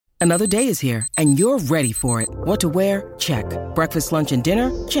Another day is here, and you're ready for it. What to wear? Check. Breakfast, lunch, and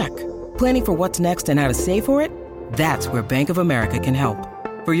dinner? Check. Planning for what's next and how to save for it? That's where Bank of America can help.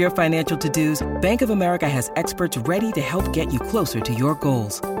 For your financial to-dos, Bank of America has experts ready to help get you closer to your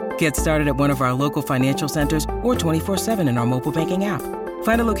goals. Get started at one of our local financial centers or 24/7 in our mobile banking app.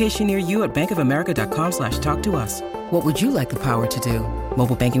 Find a location near you at bankofamerica.com/talktous. What would you like the power to do?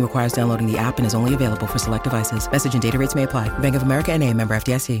 Mobile banking requires downloading the app and is only available for select devices. Message and data rates may apply. Bank of America N.A., member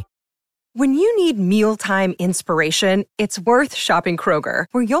FDIC. When you need mealtime inspiration, it's worth shopping Kroger,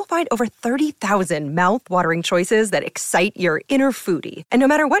 where you'll find over 30,000 mouth-watering choices that excite your inner foodie. And no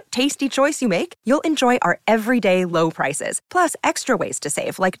matter what tasty choice you make, you'll enjoy our everyday low prices, plus extra ways to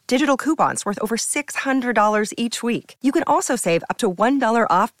save, like digital coupons worth over $600 each week. You can also save up to $1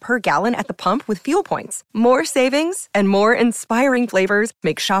 off per gallon at the pump with fuel points. More savings and more inspiring flavors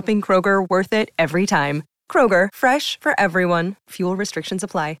make shopping Kroger worth it every time. Kroger, fresh for everyone. Fuel restrictions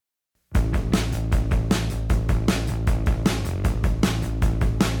apply.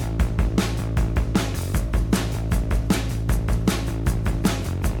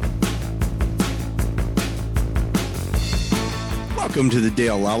 Welcome to the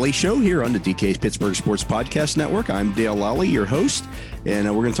Dale Lally Show here on the DK's Pittsburgh Sports Podcast Network. I'm Dale Lally, your host, and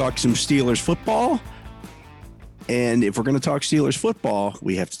we're going to talk some Steelers football. And if we're going to talk Steelers football,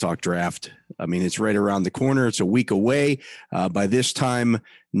 we have to talk draft. I mean, it's right around the corner. It's a week away. By this time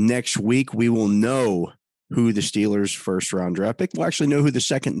next week, we will know who the Steelers' first-round draft pick. We'll actually know who the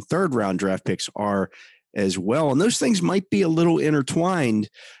second and third-round draft picks are as well. And those things might be a little intertwined.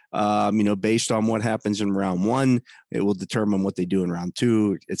 Based on what happens in round one, it will determine what they do in round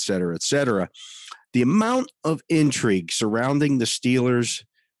two, et cetera, et cetera. The amount of intrigue surrounding the Steelers'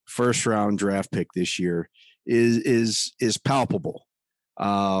 first-round draft pick this year is palpable.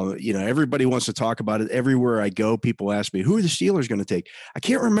 Everybody wants to talk about it. Everywhere I go, people ask me, who are the Steelers going to take? I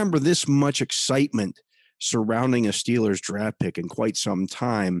can't remember this much excitement surrounding a Steelers draft pick in quite some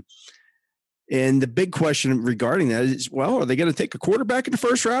time. And the big question regarding that is, well, are they going to take a quarterback in the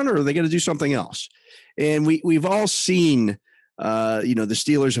first round, or are they going to do something else? And we've all seen, the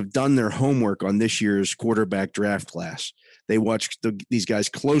Steelers have done their homework on this year's quarterback draft class. They watched these guys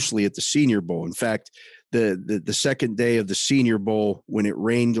closely at the Senior Bowl. In fact, the second day of the Senior Bowl, when it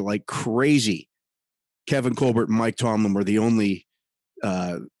rained like crazy, Kevin Colbert and Mike Tomlin were the only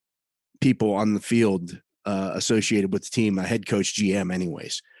people on the field associated with the team, a head coach, GM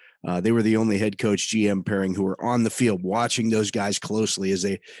anyways. They were the only head coach GM pairing who were on the field watching those guys closely as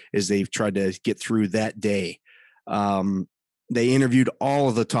they've tried to get through that day. They interviewed all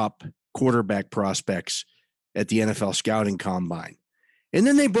of the top quarterback prospects at the NFL scouting combine. And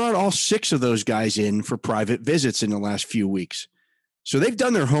then they brought all 6 of those guys in for private visits in the last few weeks. So they've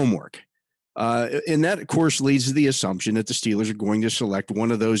done their homework. And that, of course, leads to the assumption that the Steelers are going to select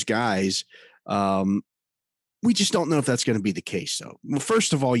one of those guys. We just don't know if that's going to be the case, though. Well,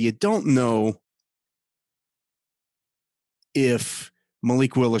 first of all, you don't know if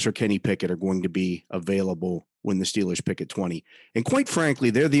Malik Willis or Kenny Pickett are going to be available when the Steelers pick at 20. And quite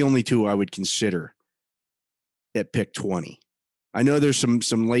frankly, they're the only two I would consider at pick 20. I know there's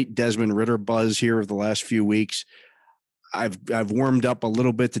some late Desmond Ridder buzz here of the last few weeks. I've warmed up a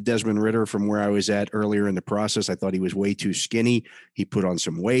little bit to Desmond Ridder from where I was at earlier in the process. I thought he was way too skinny. He put on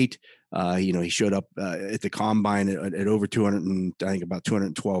some weight. He showed up at the combine at over 200 and I think about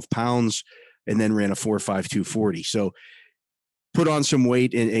 212 pounds, and then ran a 4.5 240. So put on some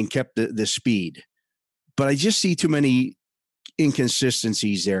weight and kept the speed. But I just see too many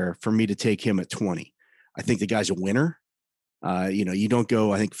inconsistencies there for me to take him at 20. I think the guy's a winner. You don't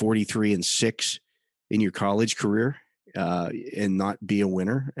go, I think, 43-6 in your college career and not be a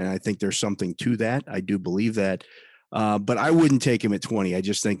winner. And I think there's something to that. I do believe that. But I wouldn't take him at 20. I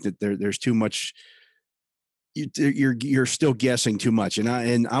just think that there's too much. You're still guessing too much.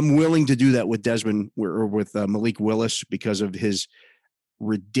 And I'm willing to do that with Desmond or with Malik Willis because of his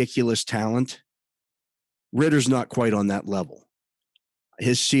ridiculous talent. Ritter's not quite on that level.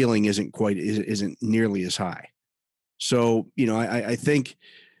 His ceiling isn't nearly as high. So, I think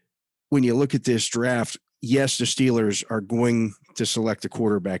when you look at this draft, yes, the Steelers are going to select a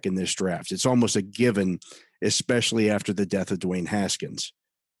quarterback in this draft. It's almost a given, especially after the death of Dwayne Haskins.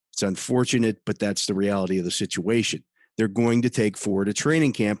 It's unfortunate, but that's the reality of the situation. They're going to take 4 to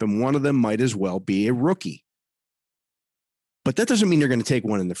training camp, and one of them might as well be a rookie. But that doesn't mean they're going to take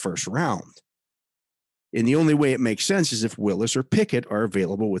one in the first round. And the only way it makes sense is if Willis or Pickett are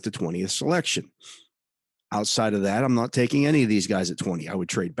available with the 20th selection. Outside of that, I'm not taking any of these guys at 20. I would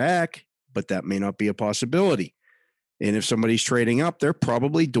trade back, but that may not be a possibility. And if somebody's trading up, they're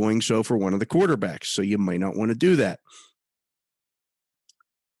probably doing so for one of the quarterbacks. So you might not want to do that.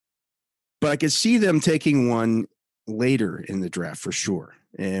 But I could see them taking one later in the draft for sure.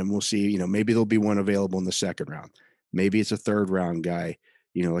 And we'll see, maybe there'll be one available in the second round. Maybe it's a third round guy,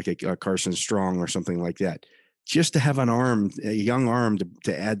 like a Carson Strong or something like that, just to have a young arm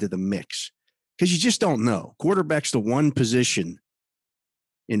to add to the mix. Because you just don't know. Quarterback's the one position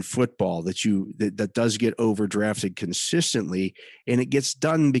in football that does get overdrafted consistently, and it gets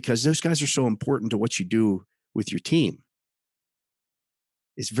done because those guys are so important to what you do with your team.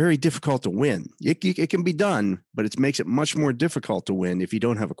 It's very difficult to win. It can be done, but it makes it much more difficult to win if you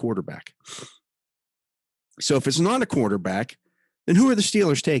don't have a quarterback. So if it's not a quarterback, then who are the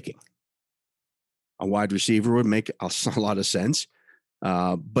Steelers taking? A wide receiver would make a lot of sense,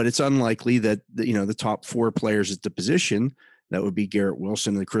 but it's unlikely that the top four players at the position, that would be Garrett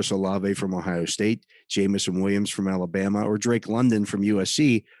Wilson and Chris Olave from Ohio State, Jamison Williams from Alabama, or Drake London from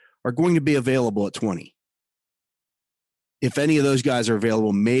USC, are going to be available at 20. If any of those guys are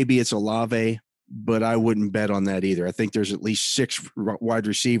available, maybe it's Olave, but I wouldn't bet on that either. I think there's at least 6 wide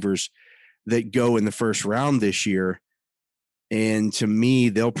receivers that go in the first round this year. And to me,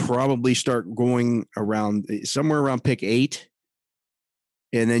 they'll probably start going around somewhere around pick 8.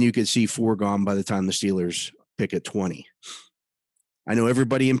 And then you could see 4 gone by the time the Steelers pick at 20. I know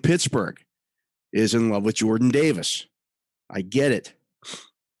everybody in Pittsburgh is in love with Jordan Davis. I get it.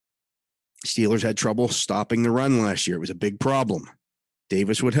 Steelers had trouble stopping the run last year. It was a big problem.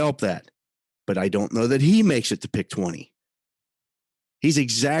 Davis would help that. But I don't know that he makes it to pick 20. He's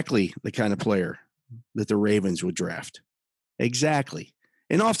exactly the kind of player that the Ravens would draft. Exactly.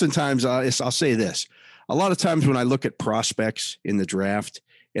 And oftentimes, I'll say this. A lot of times when I look at prospects in the draft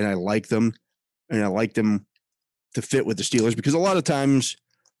and I like them to fit with the Steelers, because a lot of times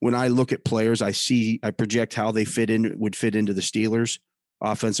when I look at players, I project how they would fit into the Steelers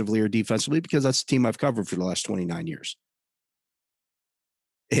offensively or defensively, because that's the team I've covered for the last 29 years.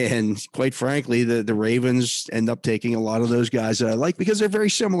 And quite frankly, the Ravens end up taking a lot of those guys that I like because they're very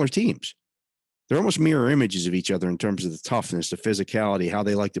similar teams. They're almost mirror images of each other in terms of the toughness, the physicality, how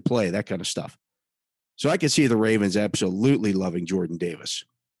they like to play, that kind of stuff. So I could see the Ravens absolutely loving Jordan Davis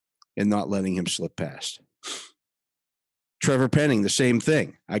and not letting him slip past. Trevor Penning, the same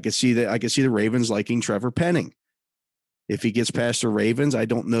thing. I could see the Ravens liking Trevor Penning. If he gets past the Ravens, I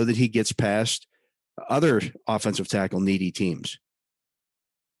don't know that he gets past other offensive tackle needy teams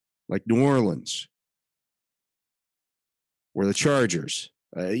like New Orleans or the Chargers.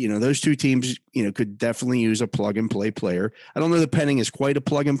 Those two teams, could definitely use a plug and play player. I don't know that Penning is quite a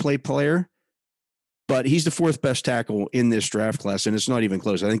plug and play player, but he's the 4th best tackle in this draft class, and it's not even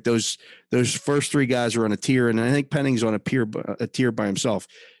close. I think those first 3 guys are on a tier, and I think Penning's on a tier by himself.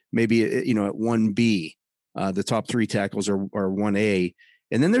 Maybe at 1B. The top 3 tackles are 1A.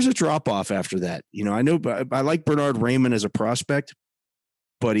 And then there's a drop off after that. I know I like Bernard Raymond as a prospect,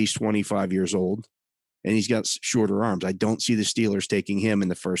 but he's 25 years old and he's got shorter arms. I don't see the Steelers taking him in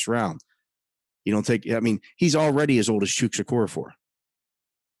the first round. He's already as old as Chuks Okorafor,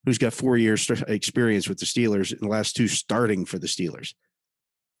 who's got 4 years experience with the Steelers and the last 2 starting for the Steelers.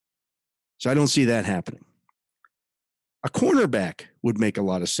 So I don't see that happening. A cornerback would make a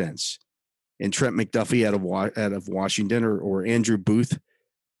lot of sense. And Trent McDuffie out of Washington or Andrew Booth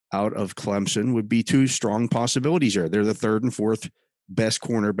out of Clemson would be 2 strong possibilities there. They're the 3rd and 4th best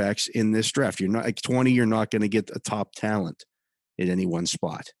cornerbacks in this draft. You're not like 20. You're not going to get a top talent at any one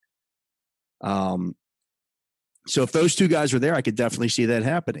spot. So if those 2 guys are there, I could definitely see that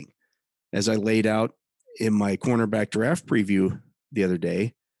happening. As I laid out in my cornerback draft preview the other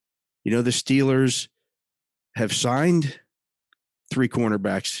day, the Steelers have signed 3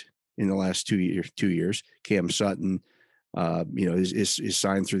 cornerbacks in the last 2 years. Cam Sutton, is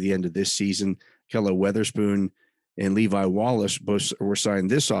signed through the end of this season. Kello Weatherspoon and Levi Wallace both were signed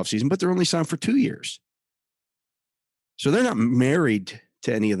this offseason, but they're only signed for 2 years. So they're not married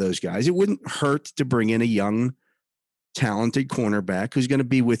to any of those guys. It wouldn't hurt to bring in a young, talented cornerback who's going to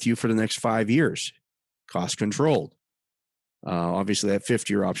be with you for the next 5 years, cost controlled. Obviously, that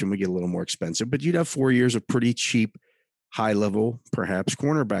 5th-year option would get a little more expensive, but you'd have 4 years of pretty cheap, high-level, perhaps,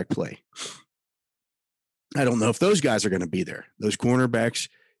 cornerback play. I don't know if those guys are going to be there. Those cornerbacks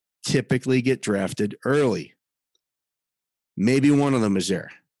typically get drafted early. Maybe one of them is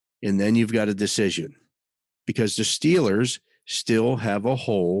there, and then you've got a decision because the Steelers still have a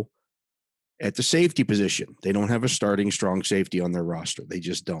hole at the safety position. They don't have a starting strong safety on their roster. They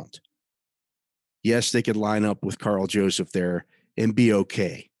just don't. Yes, they could line up with Carl Joseph there and be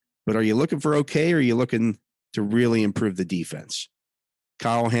okay. But are you looking for okay, or are you looking to really improve the defense?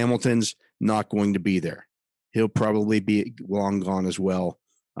 Kyle Hamilton's not going to be there. He'll probably be long gone as well.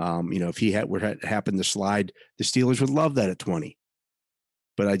 If he happened to slide, the Steelers would love that at 20.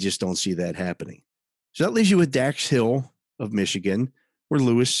 but I just don't see that happening. So that leaves you with Dax Hill of Michigan or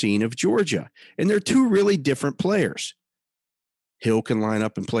Lewis Cine of Georgia. And they're two really different players. Hill can line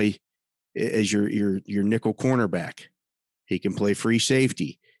up and play as your nickel cornerback. He can play free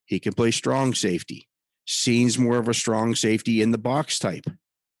safety. He can play strong safety. Cine's more of a strong safety in the box type.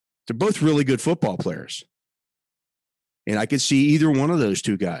 They're both really good football players. And I could see either one of those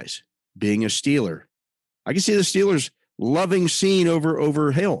two guys being a Steeler. I can see the Steelers loving Cine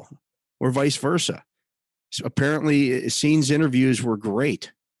over Hill or vice versa. So apparently, Cine's interviews were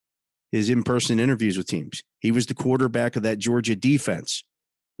great. His in-person interviews with teams. He was the quarterback of that Georgia defense,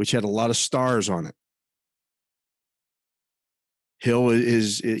 which had a lot of stars on it. Hill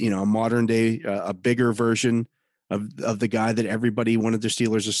is a modern day, a bigger version of the guy that everybody wanted the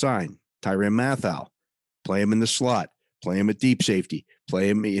Steelers to sign, Tyrann Mathieu. Play him in the slot, play him at deep safety, play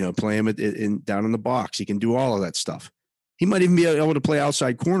him down in the box. He can do all of that stuff. He might even be able to play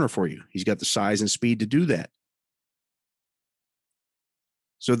outside corner for you. He's got the size and speed to do that.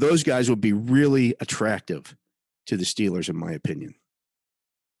 So those guys would be really attractive to the Steelers, in my opinion.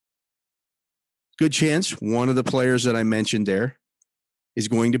 Good chance one of the players that I mentioned there is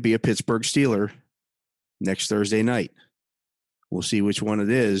going to be a Pittsburgh Steeler next Thursday night. We'll see which one it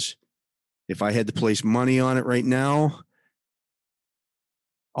is. If I had to place money on it right now,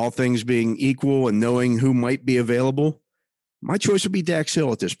 all things being equal and knowing who might be available, my choice would be Dax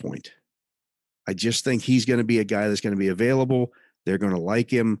Hill at this point. I just think he's going to be a guy that's going to be available. They're going to like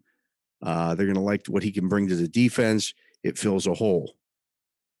him. They're going to like what he can bring to the defense. It fills a hole.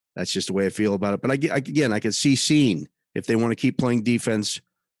 That's just the way I feel about it. But I can see Cine if they want to keep playing defense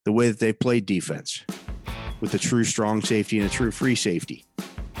the way that they played defense with a true strong safety and a true free safety.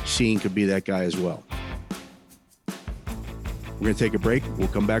 Cine could be that guy as well. We're going to take a break. We'll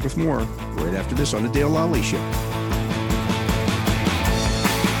come back with more right after this on the Dale Lally Show.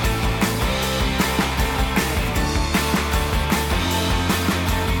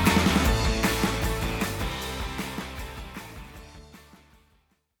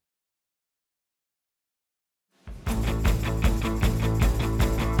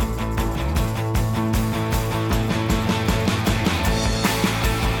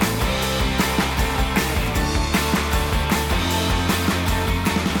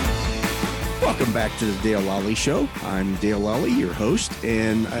 Back to the Dale Lally Show. I'm Dale Lally, your host,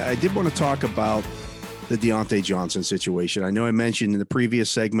 and I did want to talk about the Diontae Johnson situation. I know I mentioned in the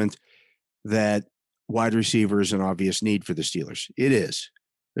previous segment that wide receiver is an obvious need for the Steelers. It is.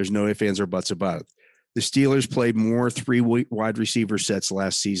 There's no ifs, ands, or buts about it. The Steelers played more three wide receiver sets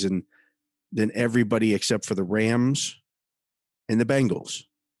last season than everybody except for the Rams and the Bengals.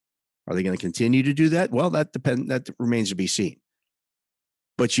 Are they going to continue to do that? Well, that remains to be seen.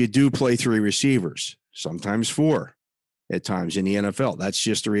 But you do play three receivers, sometimes four at times in the NFL. That's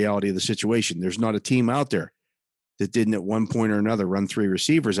just the reality of the situation. There's not a team out there that didn't at one point or another run three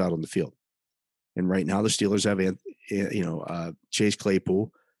receivers out on the field. And right now the Steelers have, Chase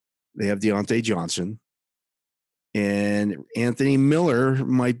Claypool. They have Diontae Johnson. And Anthony Miller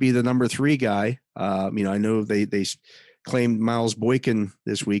might be the number 3 guy. I know they claimed Miles Boykin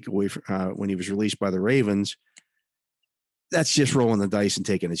this week when he was released by the Ravens. That's just rolling the dice and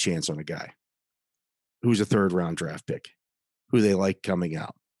taking a chance on a guy who's a 3rd-round draft pick, who they like coming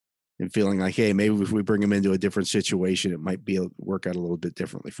out and feeling like, hey, maybe if we bring him into a different situation, it might work out a little bit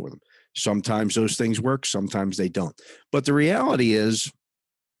differently for them. Sometimes those things work, sometimes they don't. But the reality is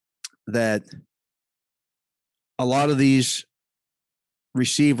that a lot of these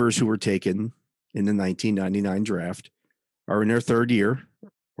receivers who were taken in the 1999 draft are in their 3rd year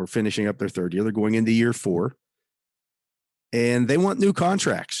or finishing up their 3rd year. They're going into year 4. And they want new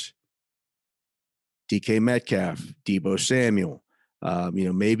contracts. DK Metcalf, Deebo Samuel,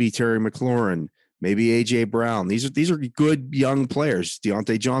 maybe Terry McLaurin, maybe A.J. Brown. These are good young players.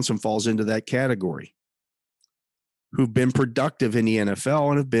 Diontae Johnson falls into that category, who've been productive in the NFL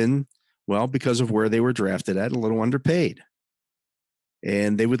and have been, well, because of where they were drafted at, a little underpaid.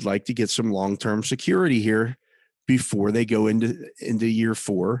 And they would like to get some long-term security here before they go into year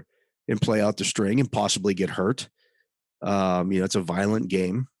 4 and play out the string and possibly get hurt. It's a violent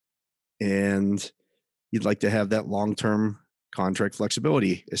game, and you'd like to have that long-term contract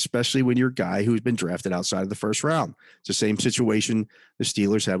flexibility, especially when you're a guy who's been drafted outside of the 1st round. It's the same situation the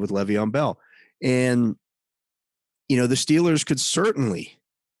Steelers had with Le'Veon Bell. And, the Steelers could certainly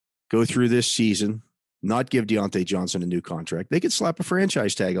go through this season, not give Diontae Johnson a new contract. They could slap a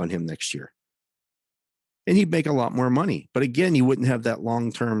franchise tag on him next year, and he'd make a lot more money. But again, you wouldn't have that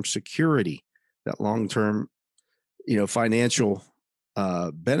long-term security, that long-term financial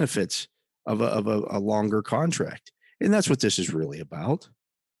benefits of a longer contract. And that's what this is really about.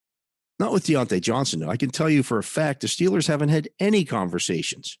 Not with Deontay Johnson, though. I can tell you for a fact the Steelers haven't had any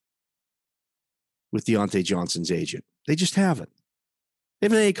conversations with Deontay Johnson's agent. They just haven't. They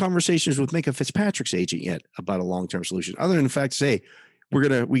haven't had any conversations with Minkah Fitzpatrick's agent yet about a long-term solution, other than the fact to say,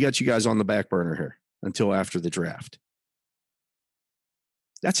 we got you guys on the back burner here until after the draft.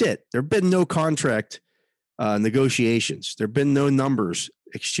 That's it. There have been no contract negotiations. There have been no numbers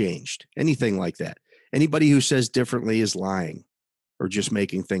exchanged, anything like that. Anybody who says differently is lying or just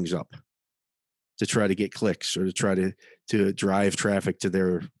making things up to try to get clicks or to try to drive traffic to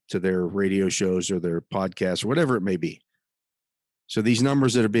their radio shows or their podcasts or whatever it may be. So these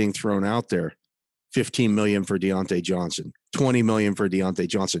numbers that are being thrown out there, 15 million for Deontay Johnson, 20 million for Deontay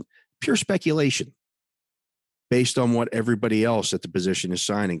Johnson, pure speculation based on what everybody else at the position is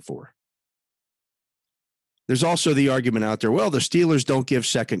signing for. There's also the argument out there, well, the Steelers don't give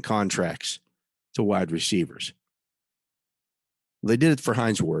second contracts to wide receivers. They did it for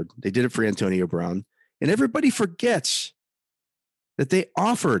Hines Ward. They did it for Antonio Brown. And everybody forgets that they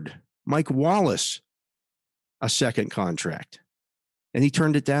offered Mike Wallace a second contract, and he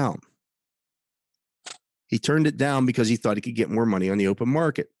turned it down. He turned it down because he thought he could get more money on the open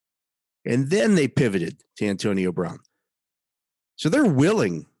market. And then they pivoted to Antonio Brown. So they're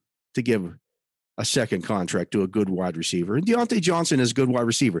willing to give a second contract to a good wide receiver. And Deontay Johnson is a good wide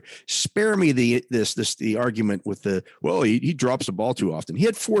receiver. Spare me the argument with he drops the ball too often. He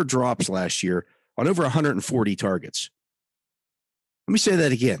had 4 drops last year on over 140 targets. Let me say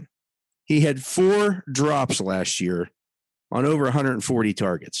that again. He had 4 drops last year on over 140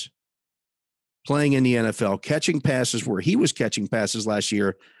 targets. Playing in the NFL, catching passes where he was catching passes last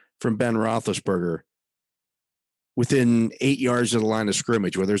year from Ben Roethlisberger within 8 yards of the line of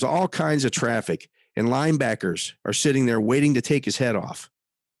scrimmage, where there's all kinds of traffic and linebackers are sitting there waiting to take his head off.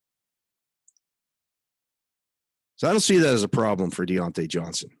 So I don't see that as a problem for Deontay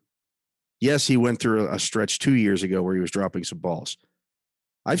Johnson. Yes, he went through a stretch 2 years ago where he was dropping some balls.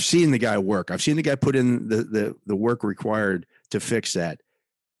 I've seen the guy work. I've seen the guy put in the work required to fix that.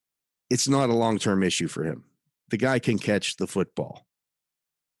 It's not a long-term issue for him. The guy can catch the football.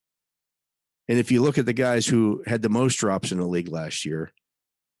 And if you look at the guys who had the most drops in the league last year,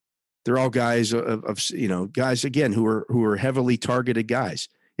 they're all guys guys again who are heavily targeted guys.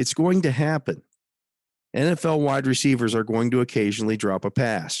 It's going to happen. NFL wide receivers are going to occasionally drop a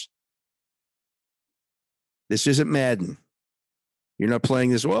pass. This isn't Madden. You're not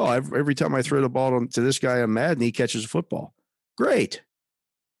playing this, every time I throw the ball to this guy on Madden, he catches a football. Great.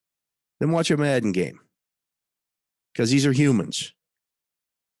 Then watch a Madden game. Because these are humans.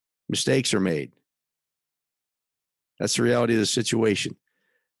 Mistakes are made. That's the reality of the situation.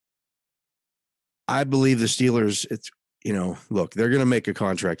 I believe the Steelers, they're going to make a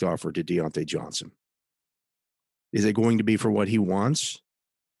contract offer to Deontay Johnson. Is it going to be for what he wants?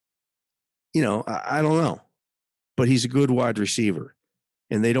 I don't know. But he's a good wide receiver,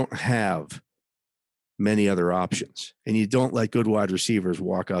 and they don't have many other options. And you don't let good wide receivers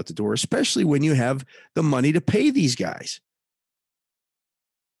walk out the door, especially when you have the money to pay these guys.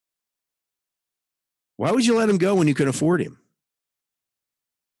 Why would you let him go when you can afford him?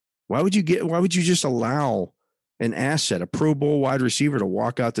 Why would you just allow an asset, a Pro Bowl wide receiver, to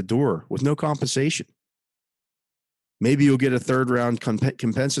walk out the door with no compensation? Maybe you'll get a third-round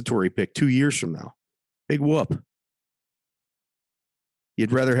compensatory pick 2 years from now. Big whoop.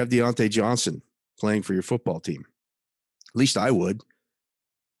 You'd rather have Deontay Johnson playing for your football team. At least I would.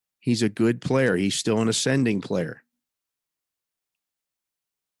 He's a good player. He's still an ascending player.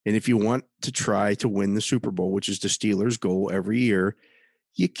 And if you want to try to win the Super Bowl, which is the Steelers' goal every year,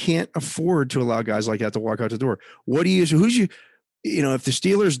 you can't afford to allow guys like that to walk out the door. If the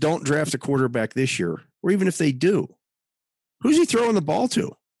Steelers don't draft a quarterback this year, or even if they do, who's he throwing the ball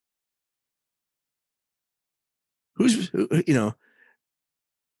to?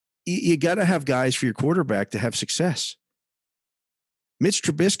 You got to have guys for your quarterback to have success. Mitch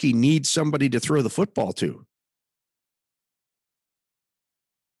Trubisky needs somebody to throw the football to.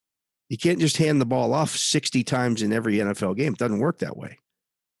 You can't just hand the ball off 60 times in every NFL game. It doesn't work that way.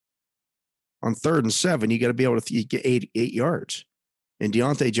 On 3rd and 7, you got to be able to get 8 yards. And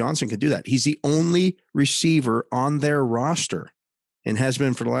Deontay Johnson can do that. He's the only receiver on their roster, and has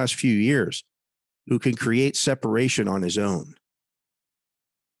been for the last few years, who can create separation on his own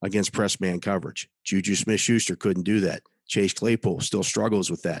against press man coverage. Juju Smith-Schuster couldn't do that. Chase Claypool still struggles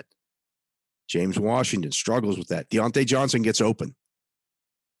with that. James Washington struggles with that. Deontay Johnson gets open.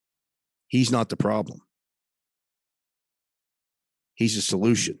 He's not the problem. He's a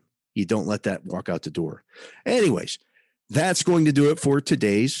solution. You don't let that walk out the door. Anyways, that's going to do it for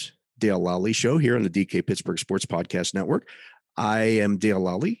today's Dale Lally Show here on the DK Pittsburgh Sports Podcast Network. I am Dale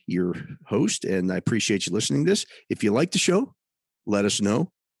Lally, your host, and I appreciate you listening to this. If you like the show, let us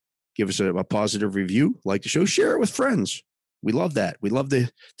know. Give us a positive review. Like the show, share it with friends. We love that. We love to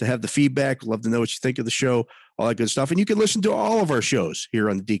have the feedback. Love to know what you think of the show, all that good stuff. And you can listen to all of our shows here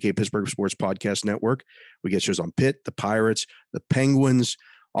on the DK Pittsburgh Sports Podcast Network. We get shows on Pitt, the Pirates, the Penguins,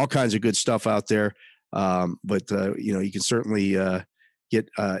 all kinds of good stuff out there. But you can certainly get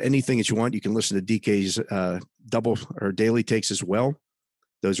anything that you want. You can listen to DK's double or daily takes as well.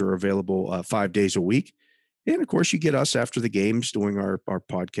 Those are available 5 days a week. And of course, you get us after the games doing our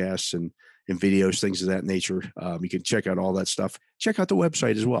podcasts and videos, things of that nature. You can check out all that stuff. Check out the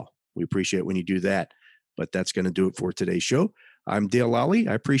website as well. We appreciate when you do that. But that's going to do it for today's show. I'm Dale Lally.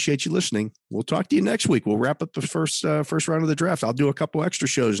 I appreciate you listening. We'll talk to you next week. We'll wrap up the first round of the draft. I'll do a couple extra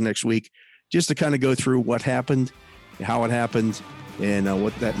shows next week just to kind of go through what happened, how it happened, and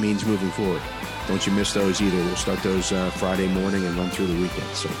what that means moving forward. Don't you miss those either. We'll start those Friday morning and run through the weekend.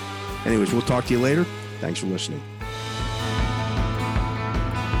 So anyways, we'll talk to you later. Thanks for listening.